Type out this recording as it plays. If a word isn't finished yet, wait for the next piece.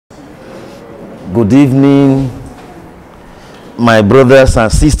Good evening, my brothers and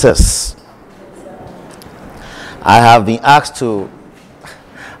sisters. I have been asked to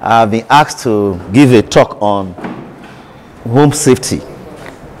give a talk on home safety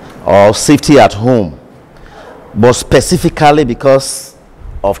or safety at home, but specifically because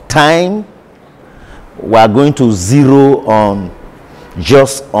of time, we are going to zero on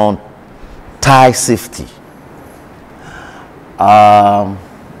just on tie safety.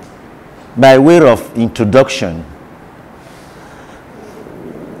 By way of introduction,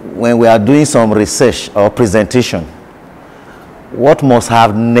 when we are doing some research or presentation, what must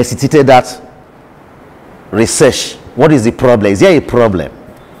have necessitated that research? What is the problem? Is there a problem?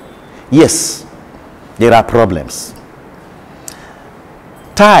 Yes, there are problems.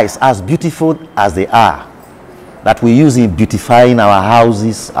 Ties, as beautiful as they are, that we use in beautifying our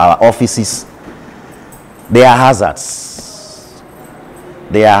houses, our offices, they are hazards.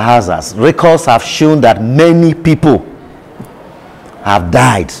 They are hazards. Records have shown that many people have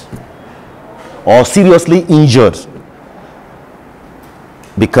died or seriously injured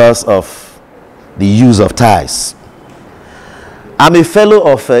because of the use of ties. I'm a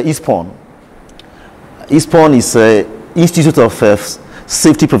fellow of ISPON. ISPON is Institute of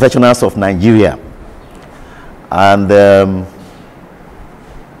Safety Professionals of Nigeria. And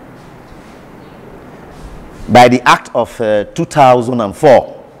by the Act of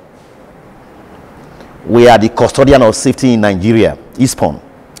 2004, we are the custodian of safety in Nigeria, ISPON.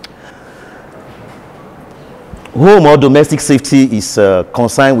 Home or domestic safety is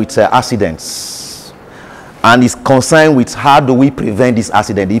concerned with accidents, and is concerned with how do we prevent this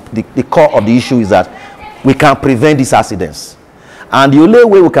accident. The core of the issue is that we can prevent these accidents. And the only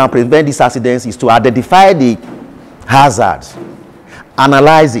way we can prevent these accidents is to identify the hazard,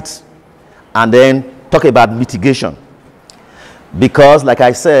 analyze it, and then talk about mitigation. Because, like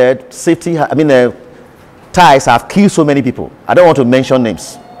I said, safety, ties have killed so many people. I don't want to mention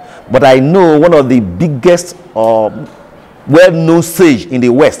names, but I know one of the biggest or well-known sage in the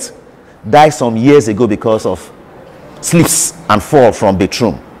West died some years ago because of slips and fall from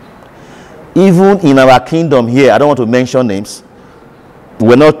bedroom. Even in our kingdom here, I don't want to mention names,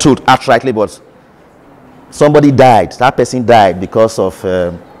 we're not told outrightly, but somebody died. That person died because of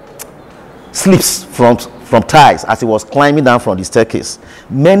slips from ties as he was climbing down from the staircase.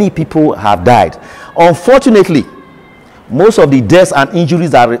 Many people have died. Unfortunately, most of the deaths and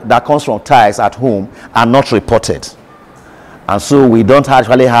injuries that comes from ties at home are not reported, and so we don't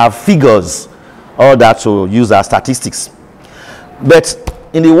actually have figures or that to use as statistics. But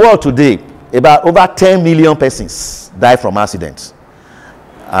in the world today, about over 10 million persons die from accidents,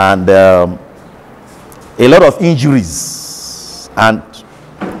 and a lot of injuries and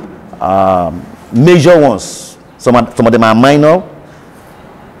major ones, some of them are minor,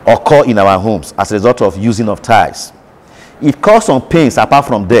 occur in our homes as a result of using of ties. It causes some pains apart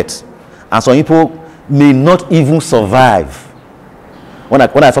from death, and some people may not even survive. When I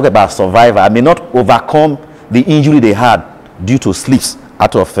talk about survivor, I may not overcome the injury they had due to slips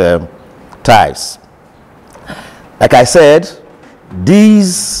out of ties. Like I said,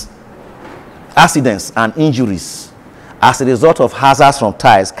 these accidents and injuries as a result of hazards from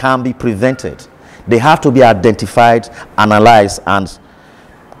ties can be prevented. They have to be identified, analyzed, and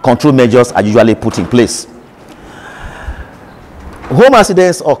control measures are usually put in place. Home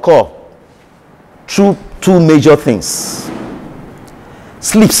accidents occur through two major things.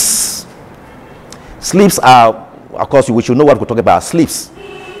 Slips. Slips are, of course, we should know what we're talking about. Slips.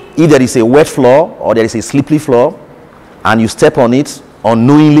 If there is a wet floor or there is a slippery floor and you step on it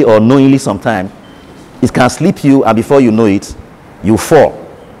unknowingly or knowingly sometime, it can slip you, and before you know it, you fall,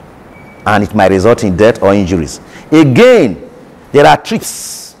 and it might result in death or injuries. Again, there are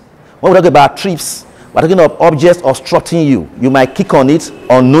trips. When we talk about trips, we're talking of objects obstructing you. You might kick on it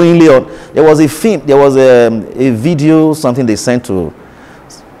unknowingly. Or there was a film, there was a video, something they sent to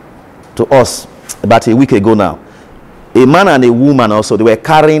us about a week ago now. A man and a woman also, they were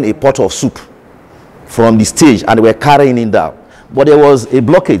carrying a pot of soup from the stage, and they were carrying it down. But there was a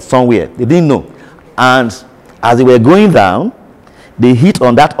blockade somewhere. They didn't know. And as they were going down, they hit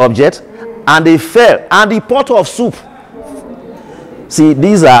on that object and they fell. And the pot of soup. See,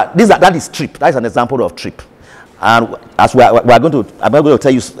 that is trip. That is an example of trip. And as I'm going to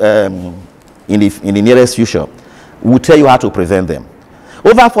tell you in the nearest future, we'll tell you how to prevent them.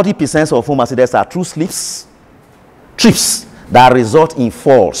 Over 40% of home accidents are through slips, trips that result in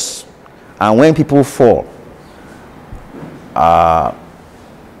falls. And when people fall,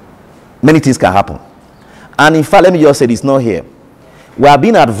 many things can happen. And in fact, let me just say this, not here. We are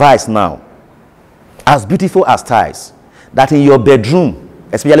being advised now, as beautiful as ties, that in your bedroom,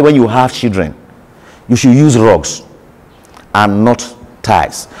 especially when you have children, you should use rugs and not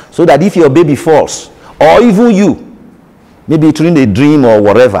tiles, so that if your baby falls, or even you, maybe during a dream or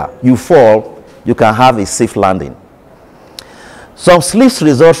whatever, you fall, you can have a safe landing. Some slips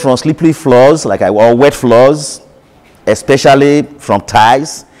result from slippery floors, or wet floors, especially from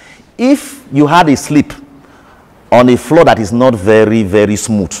tiles. If you had a slip on a floor that is not very, very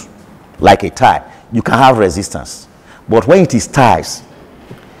smooth, like a tile, you can have resistance. But when it is tiles,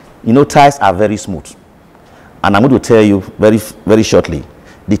 you know, tiles are very smooth. And I'm going to tell you very, very shortly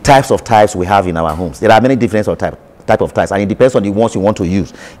the types of tiles we have in our homes. There are many different type of tiles, and it depends on the ones you want to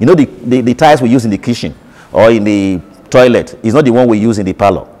use. You know, the tiles we use in the kitchen or in the toilet is not the one we use in the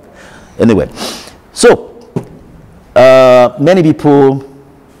parlor. Anyway, so many people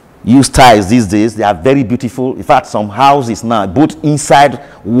use tiles these days. They are very beautiful. In fact, some houses now, both inside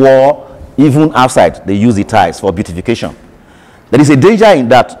wall, even outside, they use the tiles for beautification. There is a danger in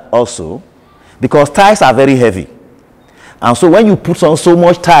that also, because tiles are very heavy. And so when you put on so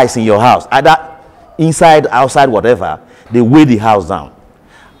much tiles in your house, either inside, outside, whatever, they weigh the house down.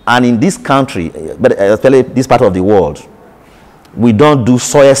 And in this country, but especially this part of the world, we don't do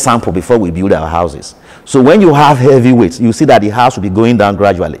soil sample before we build our houses. So when you have heavy weights, you see that the house will be going down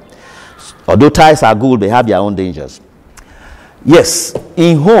gradually. Although tiles are good, they have their own dangers. Yes,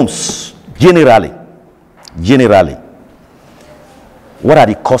 in homes, generally, what are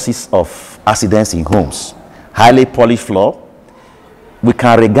the causes of accidents in homes? Highly polished floor. We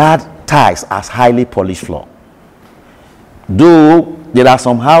can regard tiles as highly polished floor. Though there are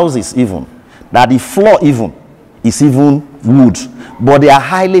some houses even that the floor even is even wood, but they are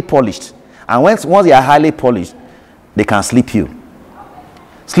highly polished. And once they are highly polished, they can slip you.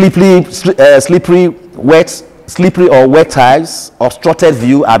 Slippery or wet tiles, obstructed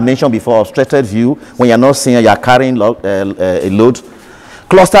view. I mentioned before, obstructed view when you're not seeing, you're carrying a load.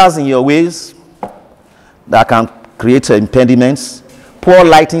 Clusters in your ways that can create impediments. Poor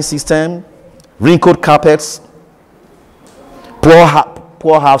lighting system, wrinkled carpets, poor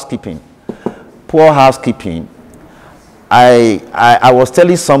housekeeping. Poor housekeeping. I was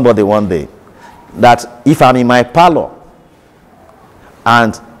telling somebody one day that if I'm in my parlor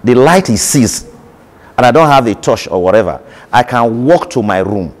and the light is seized and I don't have a torch or whatever, I can walk to my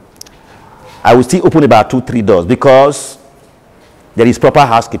room. I will still open about 2-3 doors because there is proper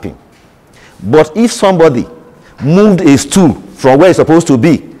housekeeping. But if somebody moved a stool from where it's supposed to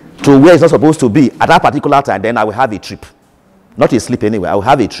be to where it's not supposed to be at that particular time, then I will have a trip. Not a slip anyway. I will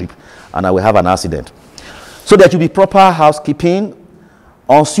have a trip and I will have an accident. So there should be proper housekeeping,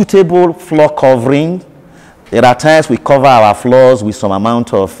 unsuitable floor covering. There are times we cover our floors with some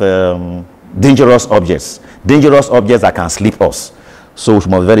amount of dangerous objects. Dangerous objects that can slip us. So we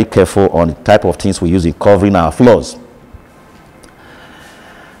must be very careful on the type of things we use in covering our floors.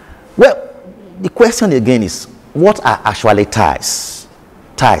 Well, the question again is, what are actually tiles?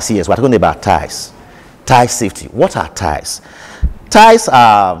 Tiles, yes, we're talking about tiles. Tile safety. What are tiles? Tiles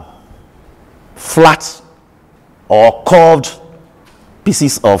are flat or curved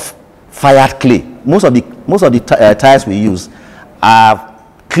pieces of fired clay. Most of the tiles we use are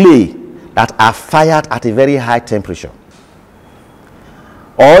clay that are fired at a very high temperature,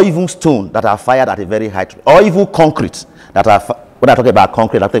 or even stone that are fired at a very high, or even concrete that are. When I talk about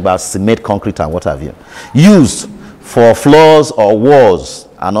concrete, I talk about cement, concrete, and what have you, used for floors or walls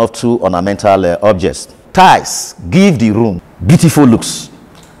and not to ornamental objects. Tiles give the room beautiful looks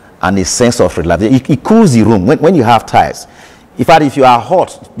and a sense of reliability. It cools the room when you have tiles. In fact, if you are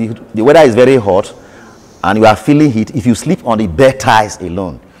hot, the weather is very hot, and you are feeling heat, if you sleep on the bare tiles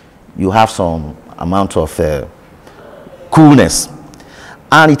alone, you have some amount of coolness.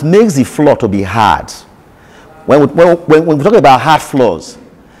 And it makes the floor to be hard. When we talk about hard floors,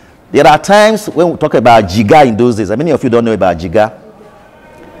 there are times when we talk about jiga in those days. Many of you don't know about jiga.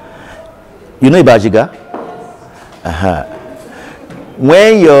 You know about jiga?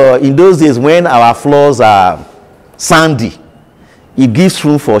 When you're in those days, when our floors are sandy, it gives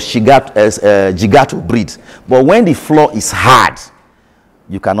room for jiga to breathe. But when the floor is hard,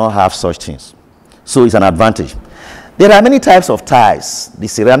 you cannot have such things. So it's an advantage. There are many types of tiles. The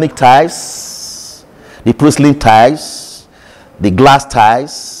ceramic tiles, the porcelain tiles, the glass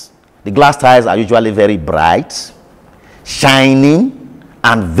tiles. The glass tiles are usually very bright, shining,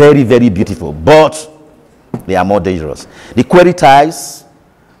 and very, very beautiful. But they are more dangerous. The quarry tiles,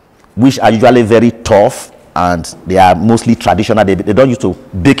 which are usually very tough, and they are mostly traditional. They don't use to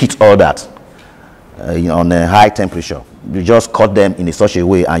bake it all that on a high temperature. You just cut them in such a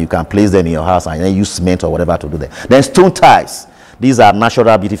way, and you can place them in your house and then use cement or whatever to do that. Then stone tiles. These are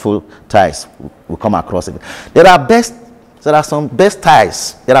natural, beautiful tiles. We'll come across it. There are some best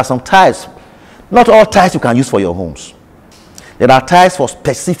tiles. There are some tiles Not all tiles you can use for your homes. There are tiles for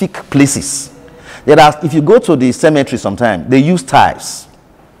specific places. If you go to the cemetery sometime, they use tiles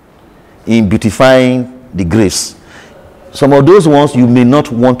in beautifying the graves. Some of those ones you may not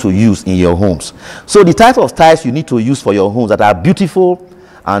want to use in your homes. So the type of tiles you need to use for your homes that are beautiful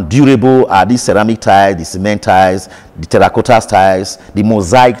and durable are these ceramic tiles, the cement tiles, the terracotta tiles, the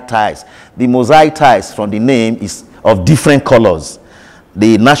mosaic tiles. The mosaic tiles, from the name, is of different colors.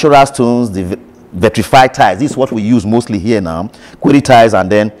 The natural stones, the rectified tiles, this is what we use mostly here now. Quarry tiles, and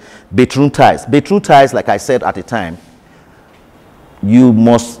then bedroom tiles. Bedroom tiles, like I said at the time, you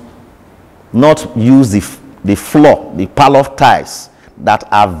must not use the floor, the parlor tiles that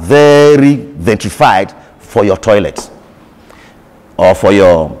are very vitrified for your toilet or for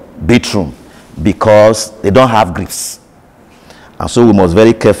your bedroom, because they don't have grips. And so we must be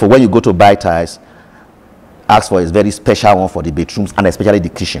very careful when you go to buy tiles. Ask for a very special one for the bedrooms and especially the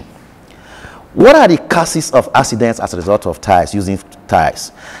kitchen. What are the causes of accidents as a result of tiles, using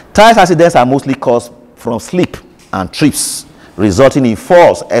tiles? Tiles accidents are mostly caused from slip and trips, resulting in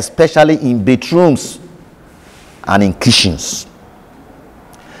falls, especially in bedrooms and in kitchens.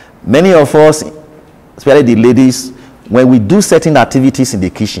 Many of us, especially the ladies, when we do certain activities in the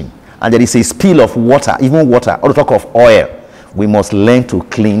kitchen and there is a spill of water, even water, or talk of oil, we must learn to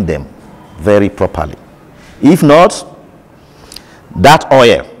clean them very properly. If not, that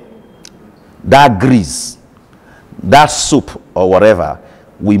oil, that grease, that soap or whatever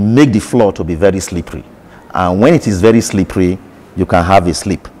will make the floor to be very slippery. And when it is very slippery, you can have a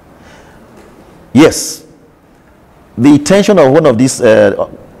slip. Yes, the intention of one of these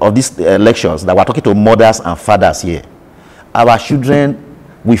lectures that we're talking to mothers and fathers here, our children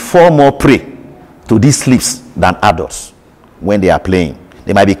will far more prey to these slips than adults when they are playing.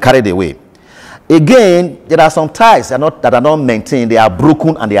 They might be carried away. Again, there are some tiles that are not maintained. They are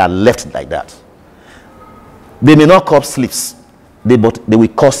broken and they are left like that. They may not cause slips, but they will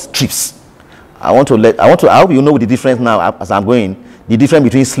cause trips. I hope you know the difference now as I'm going. The difference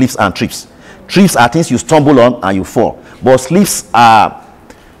between slips and trips. Trips are things you stumble on and you fall. But slips are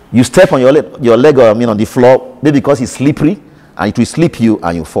you step on your leg or on the floor, maybe because it's slippery, and it will slip you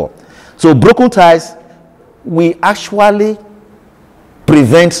and you fall. So broken tiles will actually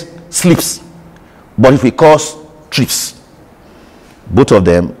prevent slips, but it will cause trips. Both of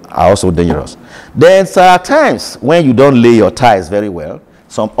them are also dangerous. Then there are times when you don't lay your tiles very well,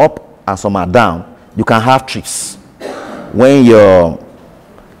 some up and some are down, you can have trips. When your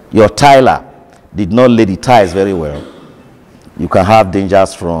tiler did not lay the tiles very well, you can have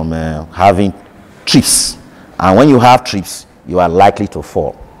dangers from having trips. And when you have trips, you are likely to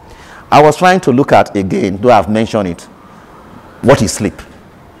fall. I was trying to look at, again, though I've mentioned it, what is slip?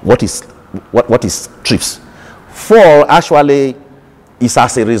 What is trips? Fall actually is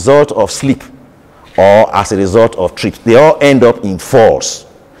as a result of slip or as a result of trips. They all end up in falls.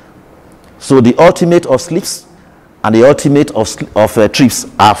 So the ultimate of slips and the ultimate of trips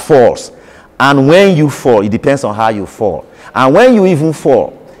are falls. And when you fall, it depends on how you fall. And when you even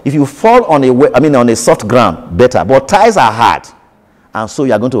fall, if you fall on a soft ground, better. But tiles are hard, and so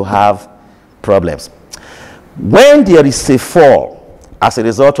you are going to have problems. When there is a fall as a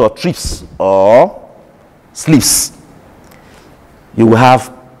result of trips or slips, you will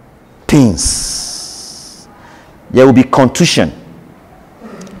have pains. There will be contusion,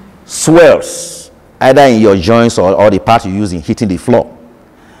 swells, either in your joints or the part you use in hitting the floor.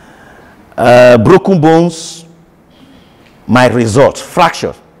 Broken bones might result,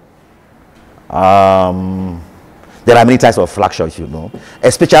 fracture. There are many types of fracture, if you know,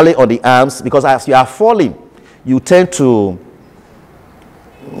 especially on the arms, because as you are falling, you tend to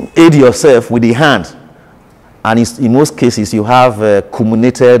aid yourself with the hand, and in most cases you have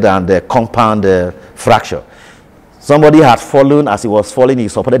culminated and compound fracture. Somebody had fallen. As he was falling, he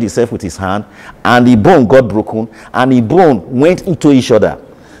supported himself with his hand, and the bone got broken, and the bone went into each other.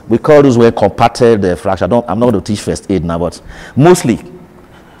 We call those were compacted fracture. I'm not going to teach first aid now, but mostly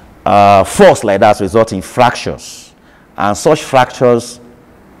force like that result in fractures. And such fractures,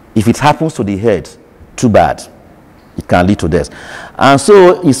 if it happens to the head, too bad. It can lead to death. And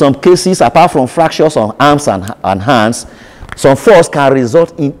so in some cases, apart from fractures on arms and hands, some falls can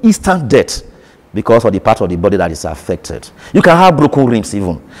result in instant death because of the part of the body that is affected. You can have broken ribs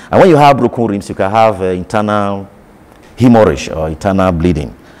even. And when you have broken ribs, you can have internal hemorrhage or internal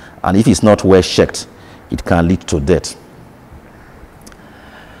bleeding. And if it's not well checked, it can lead to death.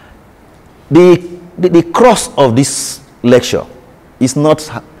 The crux of this lecture is not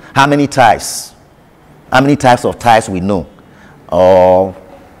how many types of tiles we know, or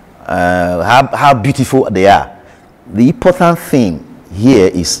how beautiful they are. The important thing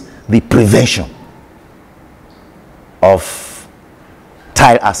here is the prevention. of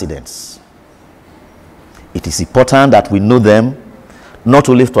tile accidents. It is important that we know them, not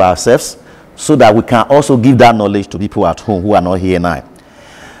only to ourselves, so that we can also give that knowledge to people at home who are not here now.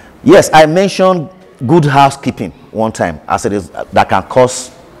 Yes, I mentioned good housekeeping one time as it is that can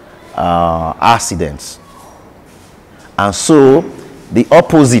cause accidents. And so the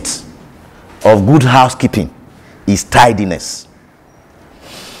opposite of good housekeeping is tidiness.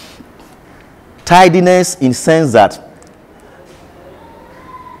 Tidiness in the sense that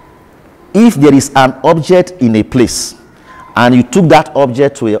if there is an object in a place and you took that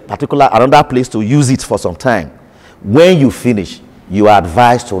object to a particular another place to use it for some time, when you finish, you are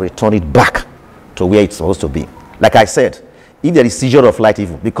advised to return it back to where it's supposed to be. Like I said, if there is seizure of light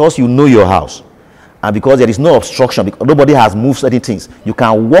even, because you know your house and because there is no obstruction, because nobody has moved certain things, you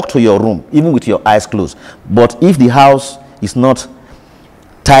can walk to your room even with your eyes closed. But if the house is not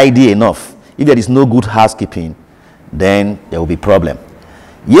tidy enough, if there is no good housekeeping, then there will be problem.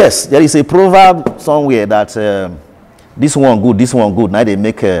 Yes, there is a proverb somewhere that this one good, now they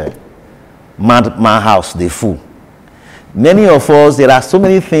make a man house they fool. Many of us, there are so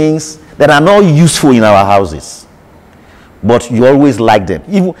many things that are not useful in our houses, but you always like them.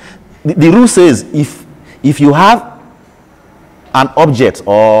 Even the rule says if you have an object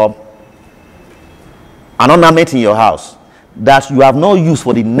or an ornament in your house that you have not used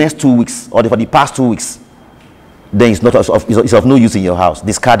for the next 2 weeks or for the past 2 weeks, then it's of no use in your house.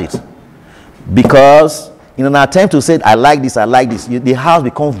 Discard it. Because in an attempt to say, I like this, the house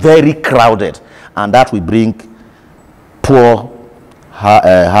becomes very crowded, and that will bring poor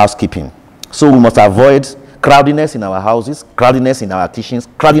housekeeping. So we must avoid crowdiness in our houses, crowdiness in our kitchens,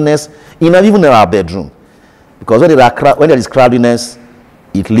 crowdiness even in our bedroom. Because when there is crowdiness,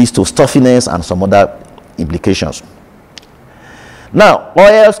 it leads to stuffiness and some other implications. Now,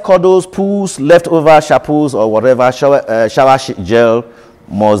 oils, cuddles, poos, leftover shampoos or whatever, shower gel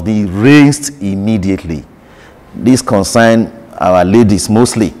must be rinsed immediately. This concerns our ladies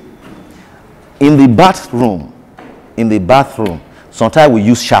mostly. In the bathroom, sometimes we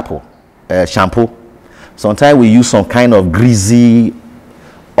use shampoo. Sometimes we use some kind of greasy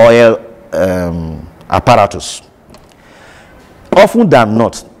oil apparatus. Often than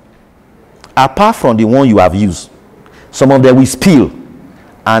not, apart from the one you have used, some of them will spill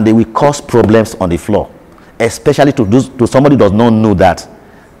and they will cause problems on the floor, especially to somebody who does not know that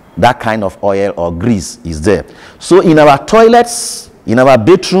that kind of oil or grease is there. So in our toilets, in our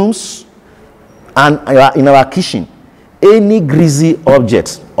bedrooms, and in our kitchen, any greasy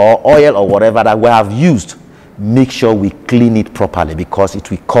object or oil or whatever that we have used, make sure we clean it properly, because it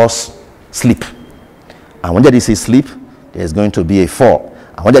will cause slip. And when there is a slip, there's going to be a fall.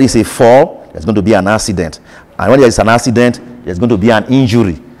 And when there is a fall, there's going to be an accident. And when there is an accident, there's going to be an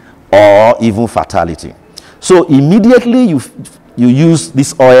injury or even fatality. So immediately you use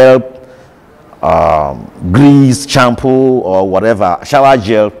this oil, grease, shampoo, or whatever, shower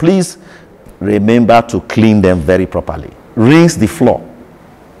gel, please remember to clean them very properly. Rinse the floor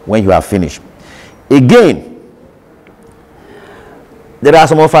when you have finished. Again, there are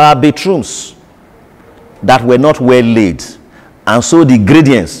some of our bedrooms that were not well laid, and so the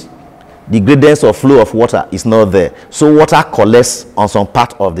gradients of flow of water is not there. So water collects on some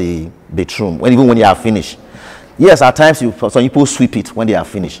part of the bedroom even when you are finished. Yes, at times some people sweep it when they are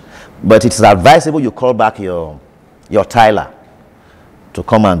finished, but it is advisable you call back your tiler to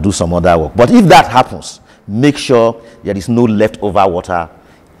come and do some other work. But if that happens, make sure there is no leftover water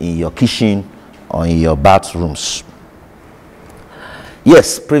in your kitchen or in your bathrooms.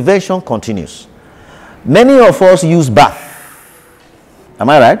 Yes, prevention continues. Many of us use bath. Am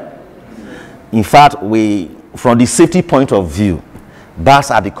I right? In fact, from the safety point of view,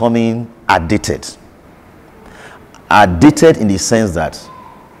 baths are becoming outdated. Outdated in the sense that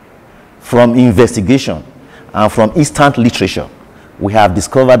from investigation and from instant literature, we have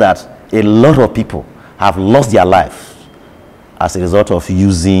discovered that a lot of people have lost their life as a result of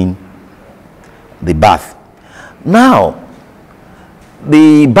using the bath. Now,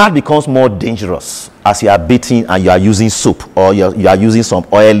 the bath becomes more dangerous as you are bathing and you are using soap or you are using some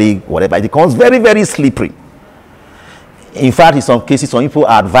oily whatever. It becomes very, very slippery. In fact, in some cases, some people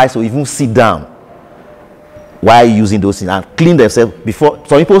are advised to even sit down while using those things and clean themselves before.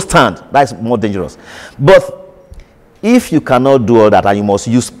 Some people stand. That's more dangerous. But if you cannot do all that and you must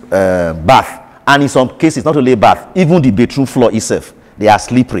use bath, and in some cases, not only bath, even the bedroom floor itself, they are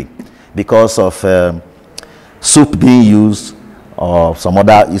slippery because of soap being used or some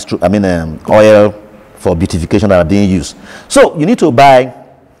other oil for beautification that are being used. So you need to buy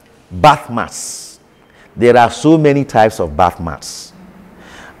bath mats. There are so many types of bath mats,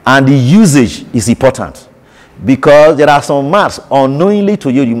 and the usage is important. because there are some mats unknowingly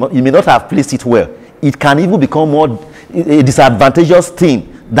to you, you may not have placed it well. It can even become more a disadvantageous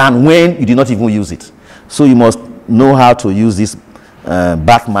thing than when you did not even use it. So you must know how to use this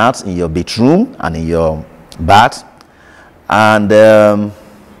bath mats in your bedroom and in your bath. And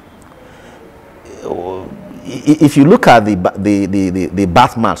if you look at the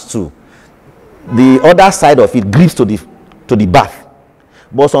bath mats too, the other side of it grips to the bath,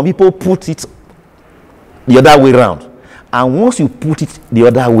 but some people put it the other way around. And once you put it the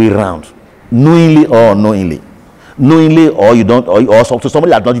other way around, knowingly or unknowingly, or you don't, or to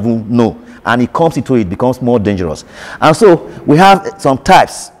somebody that don't even know, and it comes into it, becomes more dangerous. And so we have some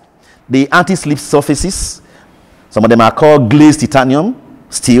types: the anti-slip surfaces. Some of them are called glazed titanium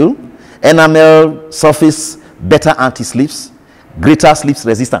steel, enamel surface, better anti-slips, greater slips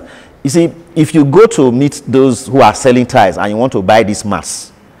resistance. You see, if you go to meet those who are selling tiles and you want to buy these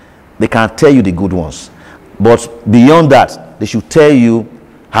mats, they can tell you the good ones. But beyond that, they should tell you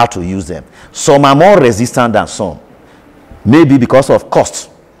how to use them. Some are more resistant than some. Maybe because of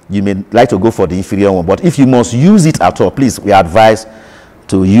cost, you may like to go for the inferior one. But if you must use it at all, please, we advise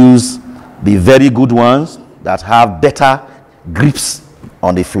to use the very good ones that have better grips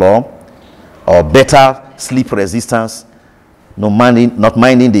on the floor or better slip resistance, not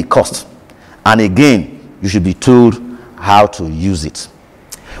minding the cost. And again, you should be told how to use it.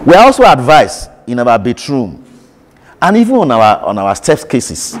 We also advise in our bedroom and even on our steps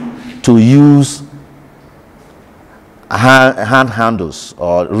cases to use hand handles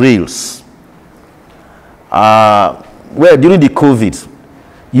or rails. Well, during the COVID,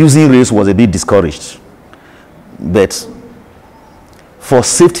 using rails was a bit discouraged, but for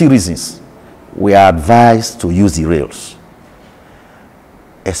safety reasons, we are advised to use the rails,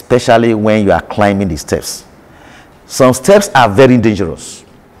 especially when you are climbing the steps. Some steps are very dangerous.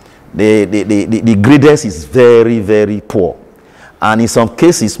 The gradient is very, very poor. And in some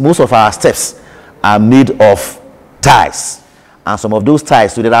cases, most of our steps are made of tiles. And some of those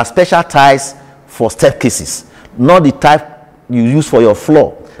tiles, so there are special tiles for step cases, not the type you use for your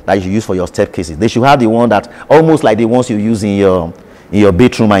floor that you use for your step cases. They should have the one that almost like the ones you use in your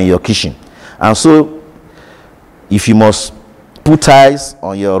bedroom and in your kitchen. And so, if you must put tiles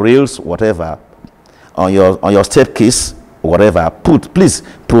on your rails, whatever, on your step case, whatever, please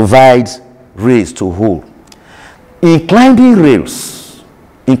provide rails to hold. In climbing rails,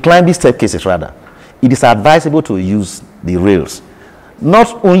 in climbing step cases rather, it is advisable to use the rails,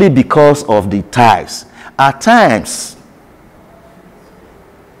 not only because of the tiles. At times,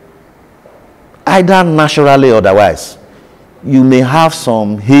 either naturally or otherwise, you may have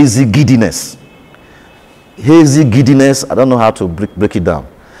some hazy giddiness. Hazy giddiness, I don't know how to break it down.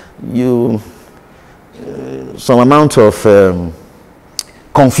 Some amount of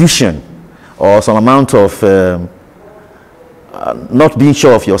confusion or some amount of not being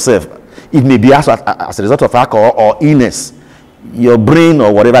sure of yourself. It may be as a result of alcohol or illness. Your brain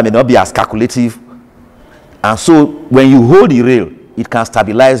or whatever may not be as calculative. And so when you hold the rail, it can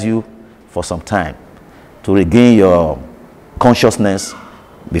stabilize you for some time to regain your consciousness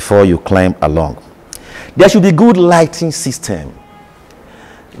before you climb along. There should be good lighting system.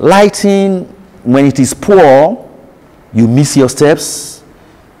 Lighting, when it is poor, you miss your steps,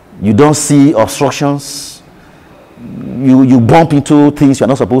 you don't see obstructions, you bump into things you're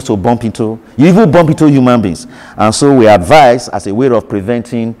not supposed to bump into, you even bump into human beings. And so we advise, as a way of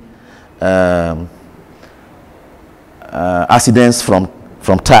preventing accidents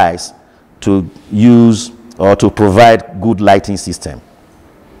from tiles, to use or to provide good lighting system.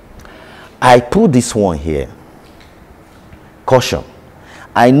 I put this one here. Caution.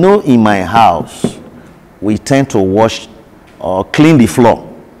 I know in my house we tend to wash or clean the floor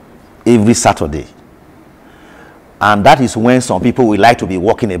every Saturday, and that is when some people will like to be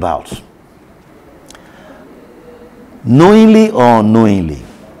walking about. Knowingly or unknowingly,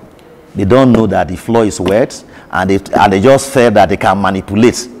 they don't know that the floor is wet, and they just feel that they can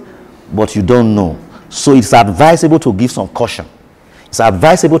manipulate, but you don't know. So it's advisable to give some caution. It's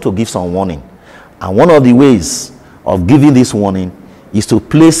advisable to give some warning. And one of the ways of giving this warning is to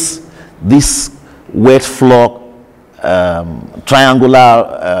place this wet floor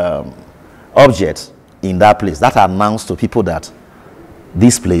triangular object in that place. That announces to people that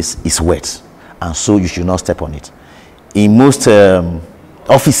this place is wet, and so you should not step on it. In most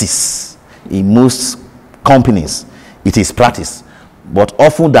offices, in most companies, it is practiced, but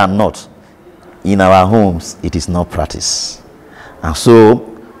often than not, in our homes, it is not practiced. And so,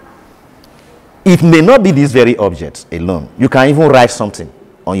 it may not be this very object alone. You can even write something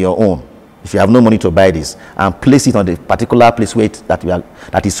on your own, if you have no money to buy this, and place it on the particular place where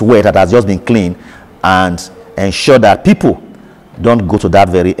that is wet, that has just been cleaned, and ensure that people don't go to that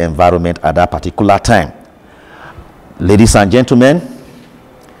very environment at that particular time. Ladies and gentlemen,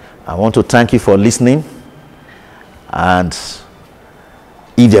 I want to thank you for listening, and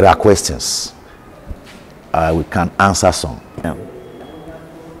if there are questions, we can answer some. Yeah.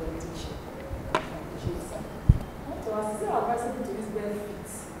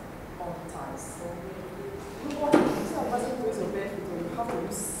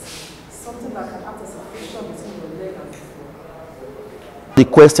 The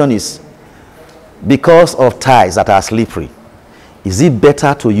question is, because of ties that are slippery, is it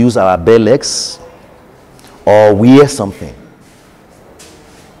better to use our bare legs or wear something?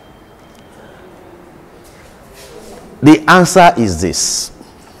 The answer is this.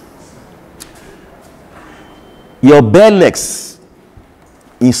 Your bare legs,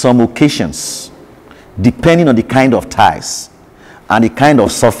 in some occasions, depending on the kind of ties and the kind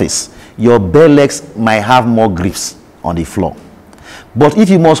of surface, your bare legs might have more grips on the floor. But if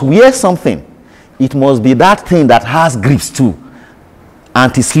you must wear something, it must be that thing that has grips too,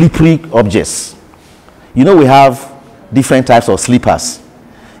 anti-slippery objects. You know, we have different types of slippers.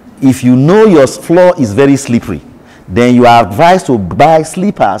 If you know your floor is very slippery, then you are advised to buy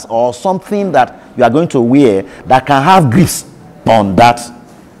slippers or something that you are going to wear that can have grips on that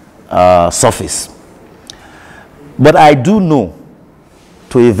surface. But I do know,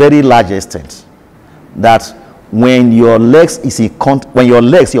 to a very large extent, that when your legs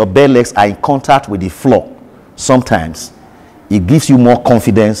your bare legs are in contact with the floor, sometimes it gives you more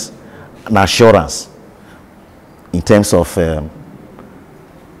confidence and assurance in terms of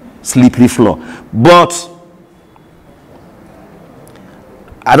slippery floor. But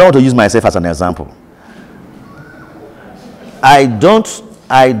I don't want to use myself as an example. I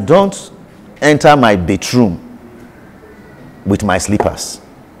don't enter my bedroom with my slippers.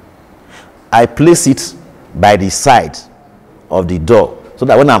 I place it by the side of the door so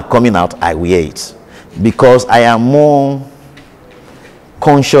that when I'm coming out, I wear it, because I am more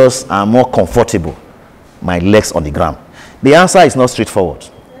conscious and more comfortable, my legs on the ground. The answer is not straightforward.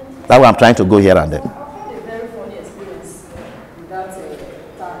 That's why I'm trying to go here and there. I've had a very funny experience with that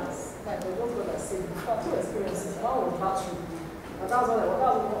dance. Like, I was going to say, I've had two experiences. One was bathroom, but that was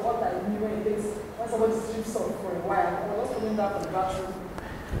what I knew when somebody strips off for a while. I was coming down from the bathroom.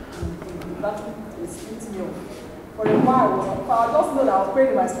 The bathroom is hitting me off. For a while, I just know that I was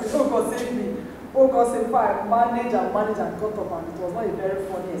praying in my spirit, oh God save me. Oh God save me. I managed and got up, and it was not a very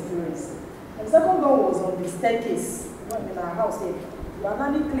funny experience. And the second one was on the staircase, in our house here. You are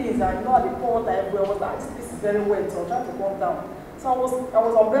nanny cleans, and you know the cold everywhere was like, this is very wet, so I was trying to come down. So I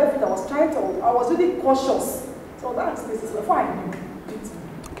was on bare feet, I was really cautious. So that space is before I knew.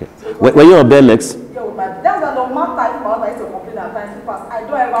 Okay. So were you on bare legs? Yeah, with that's a normal type of I used to complain at times slippers. I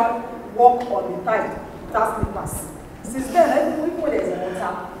don't ever walk on the type without slippers. Since then, even when there's a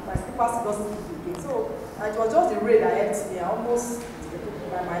water, my slippers doesn't keep it. So it was just the rain that helped me. I almost,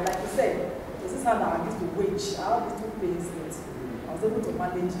 like you said, this is how I used to wage. I have these two pains that I was able to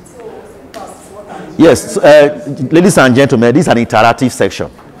manage it. So slippers is what I do. Yes, ladies and gentlemen, this is an interactive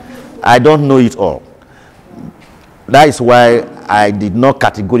section. I don't know it all. That is why I did not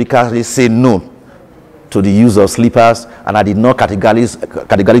categorically say no to the use of slippers, and I did not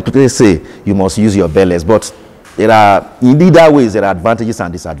categorically say you must use your bare legs. But there are, in either ways, there are advantages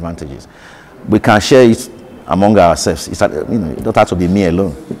and disadvantages. We can share it among ourselves. It's, it don't have to be me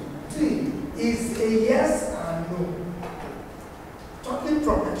alone. See, it's a yes and no. Talking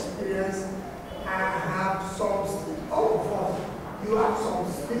from experience, I have some slippers. Oh, you have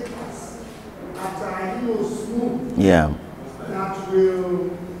some slippers that are, smooth. Yeah. That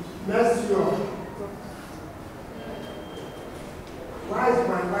will mess you up. Why is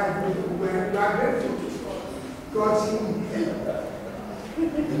my wife when you are grateful? God,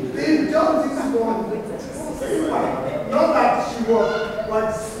 they just this one. Not that she was,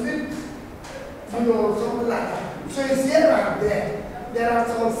 but sleep, something like that. So it's here and there. There are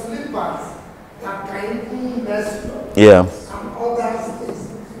some slippers that can even mess you up. Yeah. And other things.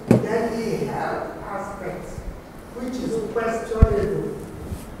 Then the health aspect, which is questionable,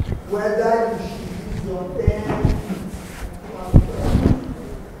 whether you should use your bare.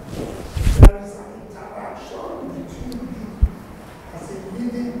 There is an interaction between you as a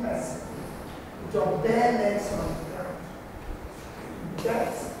living person with your bare legs on the ground.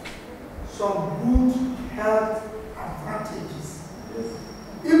 That's some good health advantages.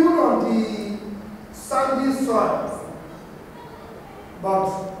 Even on the sandy soil. But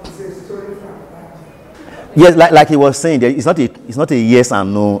it's a story from that. Yes, like he was saying, it's not a yes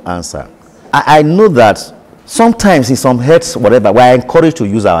and no answer. I know that sometimes in some heads, whatever, we are encouraged to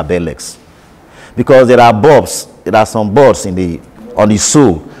use our bare legs. because there are some bulbs on the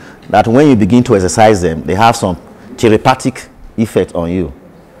sole that when you begin to exercise them, they have some therapeutic effect on you.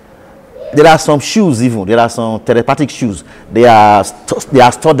 There are some shoes even, there are some therapeutic shoes. They are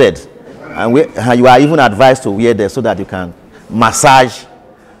studded, and you are even advised to wear them so that you can massage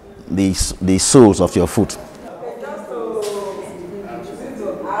the soles of your foot.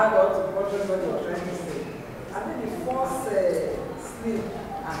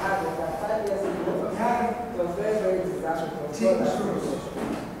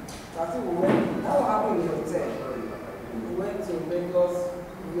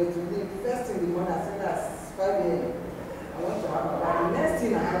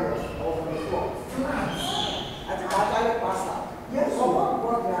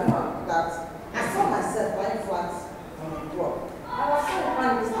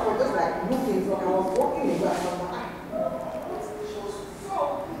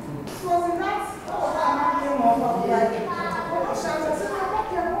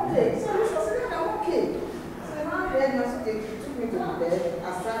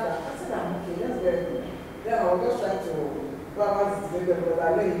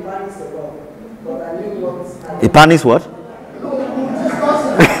 He panics what?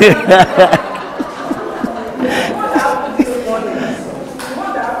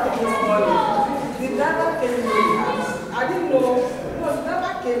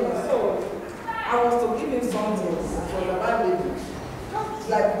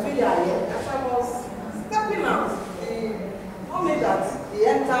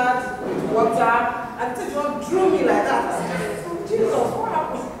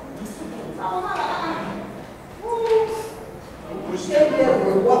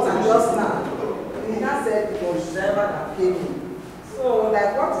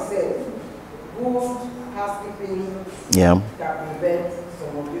 Yeah.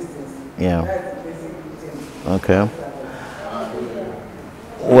 Yeah. Okay.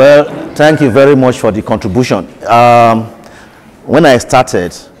 Well, thank you very much for the contribution. When I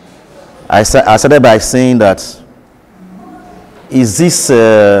started, I started by saying that, is this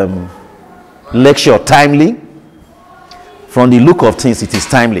lecture timely? From the look of things, it is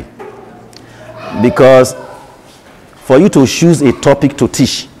timely. Because for you to choose a topic to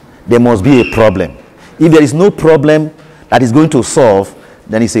teach, there must be a problem. If there is no problem that is going to solve,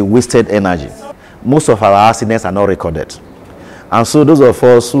 then it's a wasted energy. Most of our accidents are not recorded. And so those of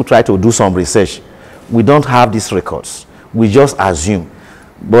us who try to do some research, we don't have these records. We just assume.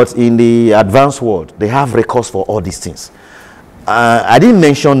 But in the advanced world, they have records for all these things. I didn't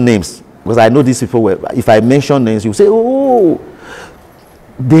mention names, because I know these people, if I mention names, you say, oh,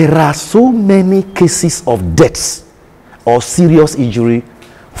 there are so many cases of deaths or serious injury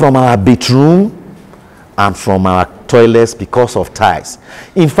from our bedroom and from our toilets because of tiles.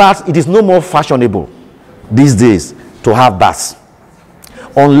 In fact, it is no more fashionable these days to have baths,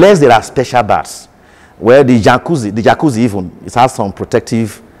 unless there are special baths, where the jacuzzi even, it has some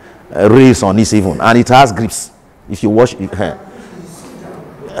protective rays on it even, and it has grips if you wash it.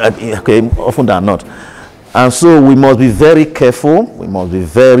 Okay, often than not. And so we must be very careful. We must be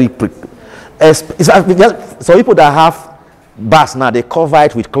very so people that have baths now, they cover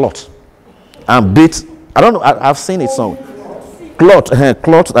it with cloth and bait. I don't know, I've seen it some cloth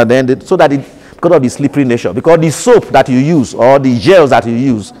at the end, so that because of the slippery nature, because the soap that you use or the gels that you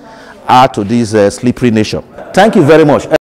use are to this slippery nature. Thank you very much.